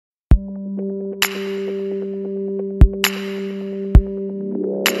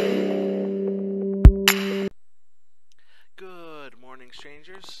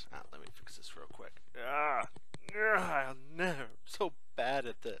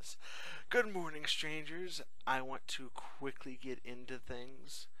this. Good morning, strangers. I want to quickly get into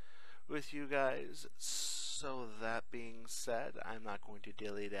things with you guys. So that being said, I'm not going to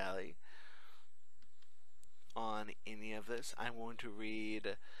dilly-dally on any of this. I'm going to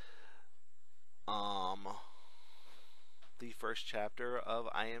read the first chapter of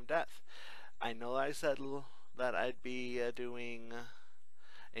I Am Death. I know I said that I'd be doing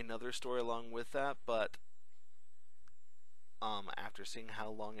another story along with that, but after seeing how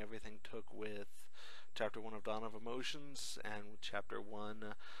long everything took with Chapter 1 of Dawn of Emotions and Chapter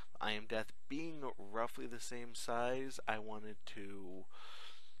 1 I Am Death being roughly the same size, I wanted to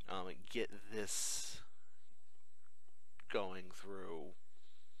get this going through.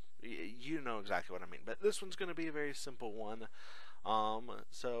 You know exactly what I mean, but this one's going to be a very simple one.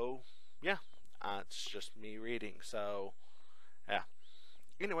 So yeah, it's just me reading. So yeah.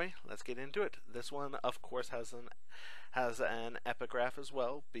 Anyway, let's get into it. This one, of course, has an epigraph as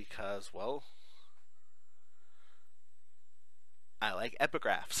well because, well, I like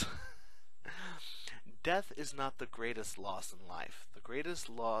epigraphs. Death is not the greatest loss in life. The greatest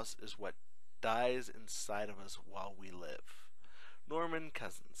loss is what dies inside of us while we live. Norman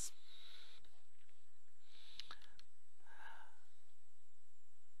Cousins.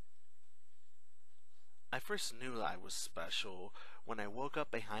 I first knew I was special when I woke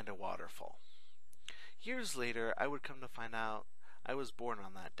up behind a waterfall. Years later, I would come to find out I was born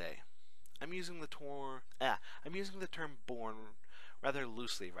on that day. I'm using the term born rather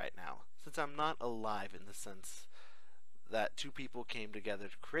loosely right now, since I'm not alive in the sense that two people came together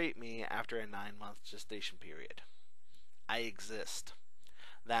to create me after a 9-month gestation period. I exist.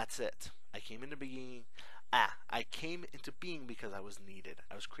 That's it. I came into being because I was needed.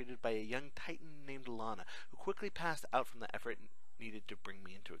 I was created by a young titan named Lana, who quickly passed out from the effort needed to bring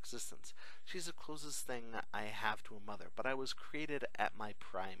me into existence. She's the closest thing I have to a mother, but I was created at my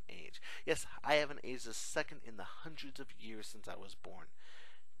prime age. Yes, I haven't aged a second in the hundreds of years since I was born.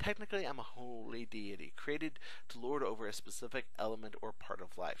 Technically, I'm a holy deity, created to lord over a specific element or part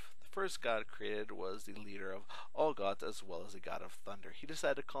of life. The first god created was the leader of all gods as well as a god of thunder. He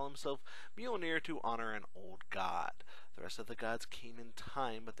decided to call himself Mjolnir to honor an old god. The rest of the gods came in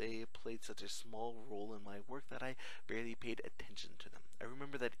time, but they played such a small role in my work that I barely paid attention to them. I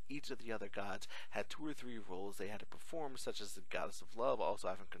remember that each of the other gods had 2 or 3 roles they had to perform, such as the goddess of love also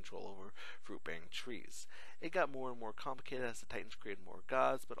having control over fruit-bearing trees. It got more and more complicated as the Titans created more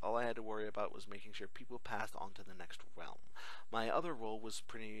gods, but all I had to worry about was making sure people passed on to the next realm. My other role was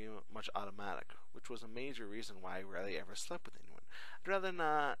pretty much automatic, which was a major reason why I rarely ever slept with anyone. I'd rather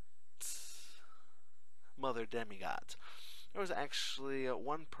not mother demigods. There was actually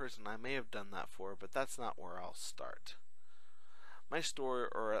one person I may have done that for, but that's not where I'll start. My story,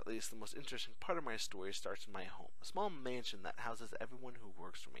 or at least the most interesting part of my story, starts in my home, a small mansion that houses everyone who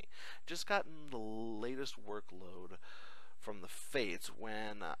works for me. Just gotten the latest workload from the Fates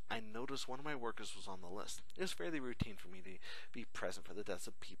when I noticed one of my workers was on the list. It was fairly routine for me to be present for the deaths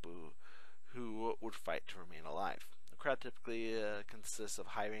of people who would fight to remain alive. The crowd typically consists of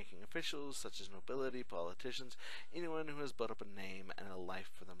high-ranking officials such as nobility, politicians, anyone who has built up a name and a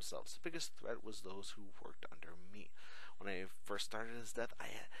life for themselves. The biggest threat was those who worked under me. When I first started his death,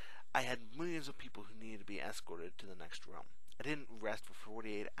 I had millions of people who needed to be escorted to the next realm. I didn't rest for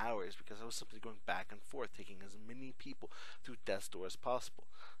 48 hours because I was simply going back and forth, taking as many people through death's door as possible.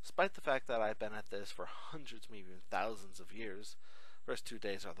 Despite the fact that I've been at this for hundreds, maybe even thousands of years, the first 2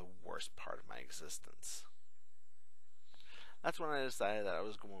 days are the worst part of my existence. That's when I decided that I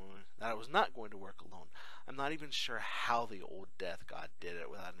was not going to work alone. I'm not even sure how the old death god did it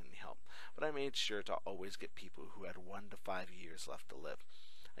without any help, but I made sure to always get people who had 1 to 5 years left to live.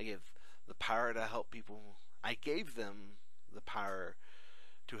 I gave them the power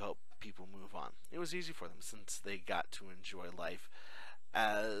to help people move on. It was easy for them since they got to enjoy life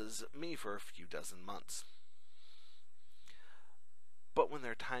as me for a few dozen months. But when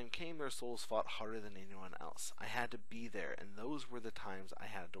their time came, their souls fought harder than anyone else. I had to be there, and those were the times I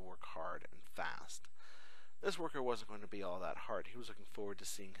had to work hard and fast. This worker wasn't going to be all that hard. He was looking forward to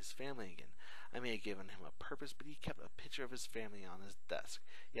seeing his family again. I may have given him a purpose, but he kept a picture of his family on his desk.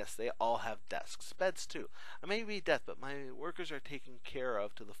 Yes, they all have desks. Beds, too. I may be deaf, but my workers are taken care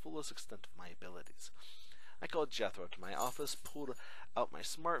of to the fullest extent of my abilities. I called Jethro to my office, pulled out my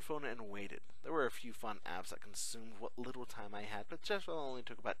smartphone, and waited. There were a few fun apps that consumed what little time I had, but Jethro only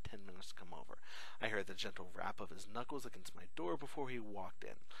took about 10 minutes to come over. I heard the gentle rap of his knuckles against my door before he walked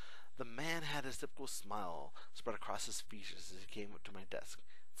in. The man had his typical smile spread across his features as he came up to my desk.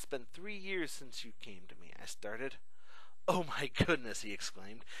 It's been 3 years since you came to me, I started. Oh my goodness, he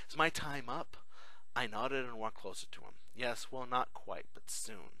exclaimed. Is my time up? I nodded and walked closer to him. Yes, well, not quite, but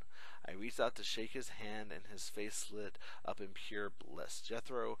soon. I reached out to shake his hand, and his face lit up in pure bliss.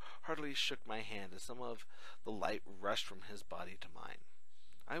 Jethro heartily shook my hand, as some of the light rushed from his body to mine.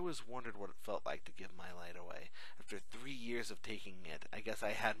 I always wondered what it felt like to give my light away. After 3 years of taking it, I guess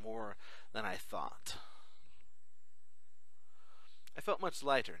I had more than I thought. I felt much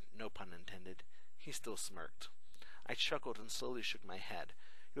lighter, no pun intended. He still smirked. I chuckled and slowly shook my head.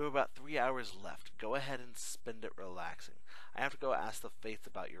 You have about 3 hours left. Go ahead and spend it relaxing. I have to go ask the Fates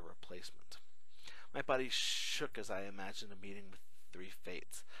about your replacement. My body shook as I imagined a meeting with 3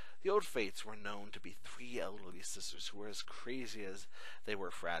 Fates. The old Fates were known to be 3 elderly sisters who were as crazy as they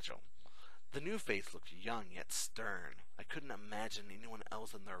were fragile. The new Fates looked young yet stern. I couldn't imagine anyone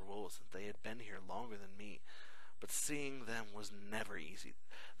else in their roles since they had been here longer than me. But seeing them was never easy.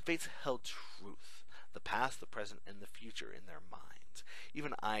 The Fates held truth, the past, the present, and the future in their minds.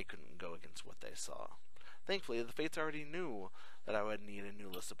 Even I couldn't go against what they saw. Thankfully, the Fates already knew that I would need a new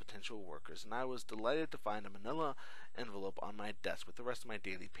list of potential workers, and I was delighted to find a manila envelope on my desk with the rest of my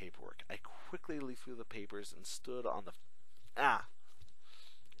daily paperwork. I quickly leafed through the papers and stood on the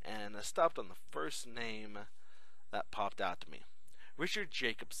and stopped on the first name that popped out to me. Richard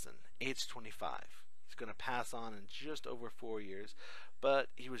Jacobson, age 25. He's going to pass on in just over 4 years, but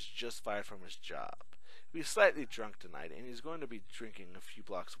he was just fired from his job. He's slightly drunk tonight, and he's going to be drinking a few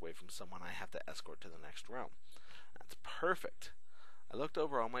blocks away from someone I have to escort to the next room. That's perfect. I looked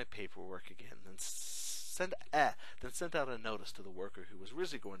over all my paperwork again, then sent out a notice to the worker who was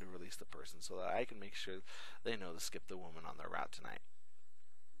originally going to release the person so that I can make sure they know to skip the woman on their route tonight.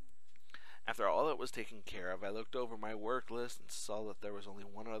 After all that was taken care of, I looked over my work list and saw that there was only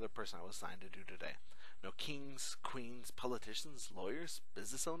one other person I was assigned to do today. No kings, queens, politicians, lawyers,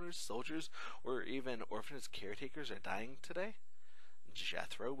 business owners, soldiers, or even orphanage caretakers are dying today.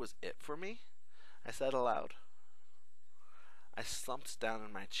 Jethro was it for me? I said aloud. I slumped down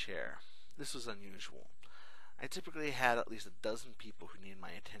in my chair. This was unusual. I typically had at least a dozen people who needed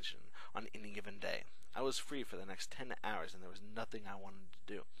my attention on any given day. I was free for the next 10 hours, and there was nothing I wanted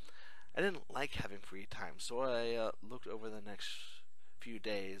to do. I didn't like having free time, so I looked over the next few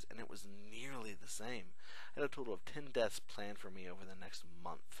days, and it was nearly the same. I had a total of 10 deaths planned for me over the next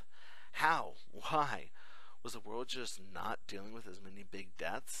month. How? Why? Was the world just not dealing with as many big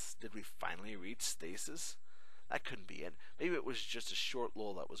deaths? Did we finally reach stasis? That couldn't be it. Maybe it was just a short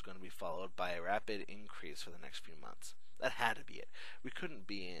lull that was going to be followed by a rapid increase for the next few months. That had to be it. We couldn't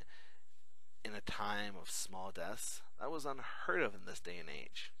be in a time of small deaths. That was unheard of in this day and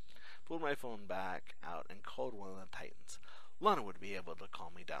age. Pulled my phone back out and called one of the Titans. Lana would be able to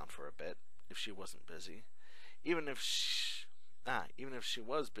calm me down for a bit if she wasn't busy. Even if she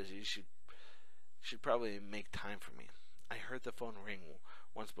was busy, she'd probably make time for me. I heard the phone ring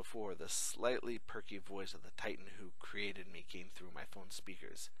once before. The slightly perky voice of the Titan who created me came through my phone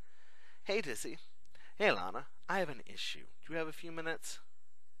speakers. Hey, Tissy. Hey, Lana. I have an issue. Do you have a few minutes?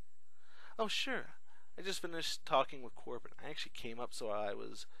 Oh, sure. I just finished talking with Corbin. You actually came up, so I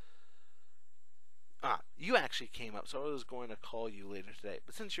was going to call you later today.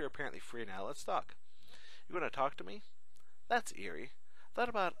 But since you're apparently free now, let's talk. You want to talk to me? That's eerie. I thought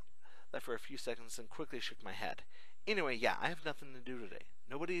about that for a few seconds and quickly shook my head. Anyway, yeah, I have nothing to do today.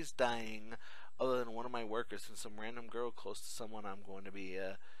 Nobody's dying other than one of my workers and some random girl close to someone I'm going to be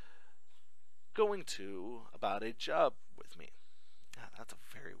going to about a job with me. That's a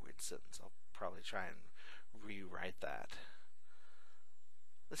very weird sentence. I'll probably try and rewrite that.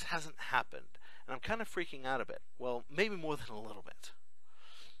 This hasn't happened, and I'm kind of freaking out a bit. Well, maybe more than a little bit.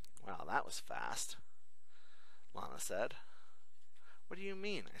 Wow, that was fast, Lana said. What do you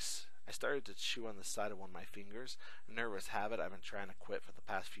mean? I started to chew on the side of one of my fingers, a nervous habit I've been trying to quit for the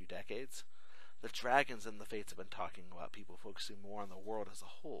past few decades. The dragons and the Fates have been talking about people focusing more on the world as a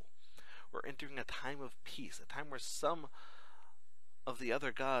whole. We're entering a time of peace, a time where some of the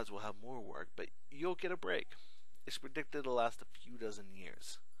other gods will have more work, but you'll get a break. It's predicted to last a few dozen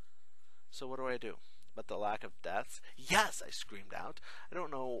years. So what do I do? About the lack of deaths? Yes, I screamed out. I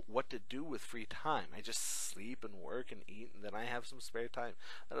don't know what to do with free time. I just sleep and work and eat, and then I have some spare time.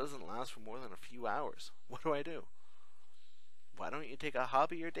 That doesn't last for more than a few hours. What do I do? Why don't you take a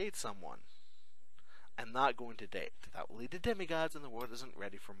hobby or date someone? I'm not going to date. That will lead to demigods, and the world isn't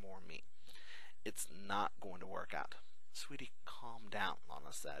ready for more me. It's not going to work out. Sweetie, calm down,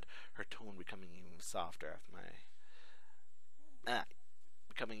 Lana said, her tone becoming even softer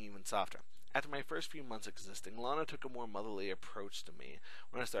After my first few months existing, Lana took a more motherly approach to me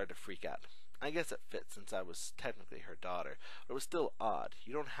when I started to freak out. I guess it fit since I was technically her daughter, but it was still odd.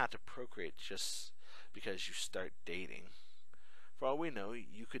 You don't have to procreate just because you start dating. For all we know,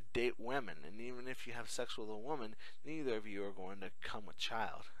 you could date women, and even if you have sex with a woman, neither of you are going to come with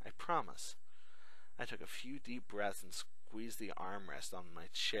child. I promise. I took a few deep breaths and squeezed the armrest on my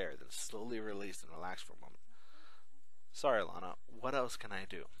chair, then slowly released and relaxed for a moment. Sorry, Lana, what else can I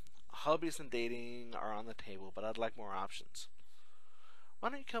do? Hobbies and dating are on the table, but I'd like more options. Why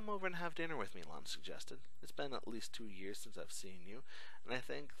don't you come over and have dinner with me, Lana suggested. It's been at least 2 years since I've seen you, and I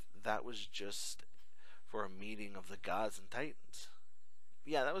think that was just for a meeting of the gods and titans.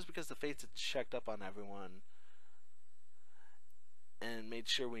 Yeah, that was because the fates had checked up on everyone and made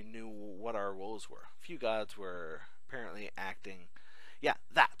sure we knew what our roles were. A few gods were apparently acting. Yeah,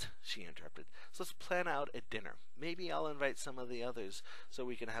 that, she interrupted. So let's plan out a dinner. Maybe I'll invite some of the others so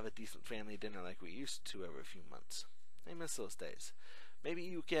we can have a decent family dinner like we used to every few months. I miss those days. Maybe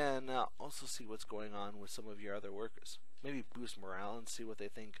you can also see what's going on with some of your other workers. Maybe boost morale and see what they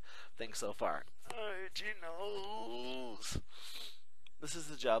think so far. Archie knows. This is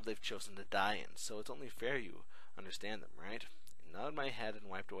the job they've chosen to die in, so it's only fair you understand them, right? I nodded my head and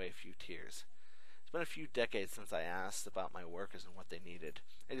wiped away a few tears. It's been a few decades since I asked about my workers and what they needed.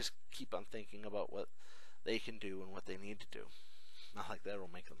 I just keep on thinking about what they can do and what they need to do. Not like that will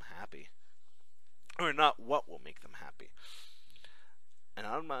make them happy. Or not what will make them happy. And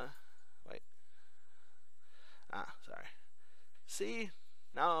on my... Wait. Sorry. See?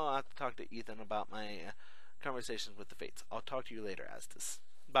 Now I'll have to talk to Ethan about my conversations with the Fates. I'll talk to you later, Astis.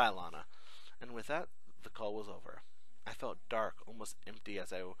 Bye, Lana. And with that, the call was over. I felt dark, almost empty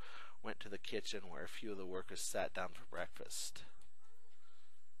as I went to the kitchen where a few of the workers sat down for breakfast.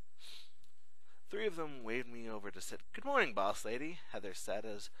 3 of them waved me over to sit. Good morning, boss lady, Heather said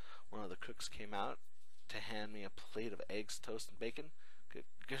as one of the cooks came out to hand me a plate of eggs, toast, and bacon.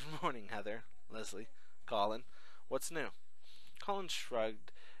 Good morning, Heather, Leslie, Colin. What's new? Colin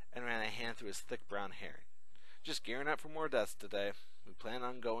shrugged and ran a hand through his thick brown hair. Just gearing up for more deaths today. We plan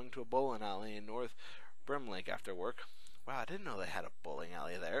on going to a bowling alley in North Brimlake after work. Wow, I didn't know they had a bowling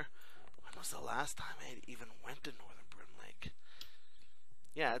alley there. When was the last time I even went to Northern Brimlake?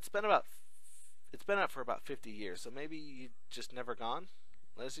 Yeah, it's been up for about 50 years, so maybe you just never gone?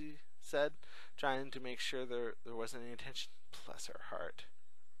 Leslie said, trying to make sure there wasn't any tension. Bless her heart.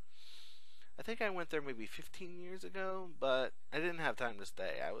 I think I went there maybe 15 years ago, but I didn't have time to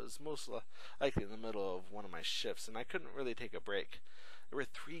stay. I was most likely in the middle of one of my shifts, and I couldn't really take a break. There were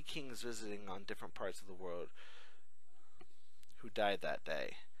 3 kings visiting on different parts of the world who died that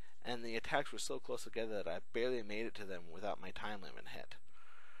day, and the attacks were so close together that I barely made it to them without my time limit hit.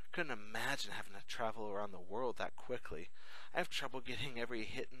 Couldn't imagine having to travel around the world that quickly. I have trouble getting every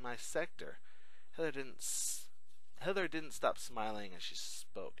hit in my sector. Heather didn't stop smiling as she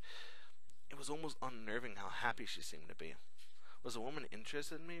spoke. It was almost unnerving how happy she seemed to be. Was the woman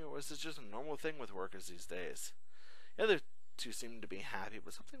interested in me, or was this just a normal thing with workers these days? The other 2 seemed to be happy,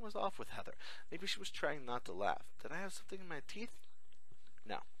 but something was off with Heather. Maybe she was trying not to laugh. Did I have something in my teeth?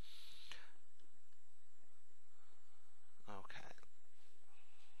 No. Okay.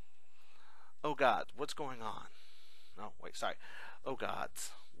 Oh God, what's going on? Oh, wait, sorry. Oh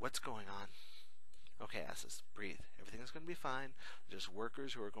gods, what's going on? Okay, Assis, breathe. Everything's going to be fine. Just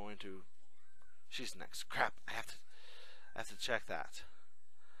workers who are going to... She's next. Crap, I have to check that.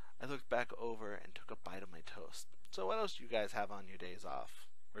 I looked back over and took a bite of my toast. So what else do you guys have on your days off?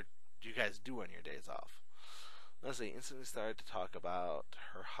 Or do you guys do on your days off? Leslie instantly started to talk about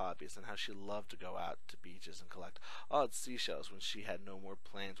her hobbies and how she loved to go out to beaches and collect odd seashells when she had no more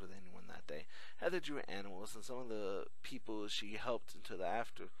plans with anyone that day. Heather drew animals and some of the people she helped into the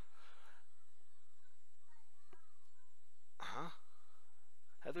after...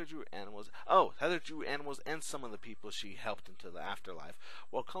 Heather drew animals and some of the people she helped into the afterlife,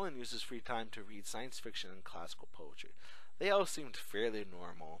 while Cullen used his free time to read science fiction and classical poetry. They all seemed fairly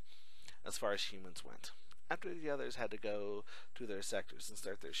normal as far as humans went. After the others had to go to their sectors and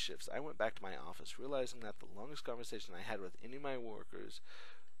start their shifts, I went back to my office, realizing that the longest conversation I had with any of my workers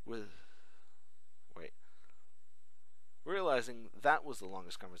realizing that was the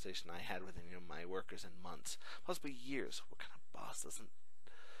longest conversation I had with any of my workers in months, possibly years. What kind of boss doesn't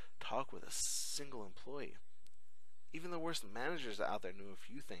talk with a single employee? Even the worst managers out there knew a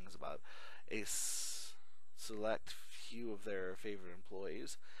few things about a select few of their favorite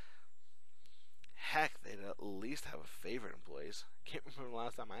employees. Heck, they'd at least have a favorite employees. Can't remember the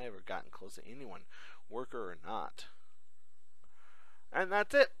last time I ever gotten close to anyone, worker or not. And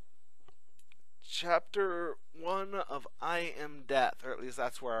that's it. Chapter 1 of I Am Death, or at least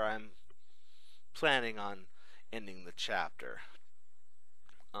that's where I'm planning on ending the chapter.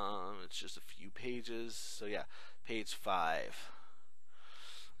 It's just a few pages, so yeah, page 5.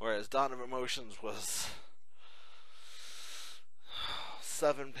 Whereas Dawn of Emotions was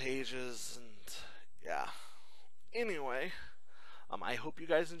 7 pages, and yeah. Anyway, I hope you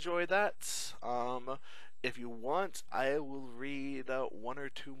guys enjoy that. If you want, I will read 1 or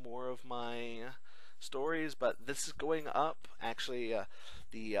 2 more of my stories, but this is going up. Actually,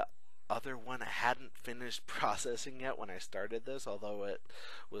 the other one I hadn't finished processing yet when I started this, although it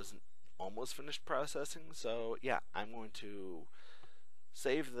was almost finished processing. So yeah, I'm going to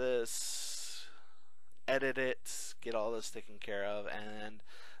save this, edit it, get all this taken care of, and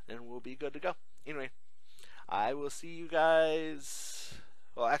then we'll be good to go. Anyway, I will see you guys.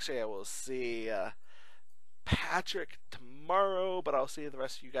 Well, actually, I will see Patrick tomorrow, but I'll see the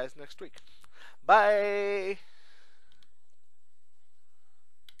rest of you guys next week. Bye!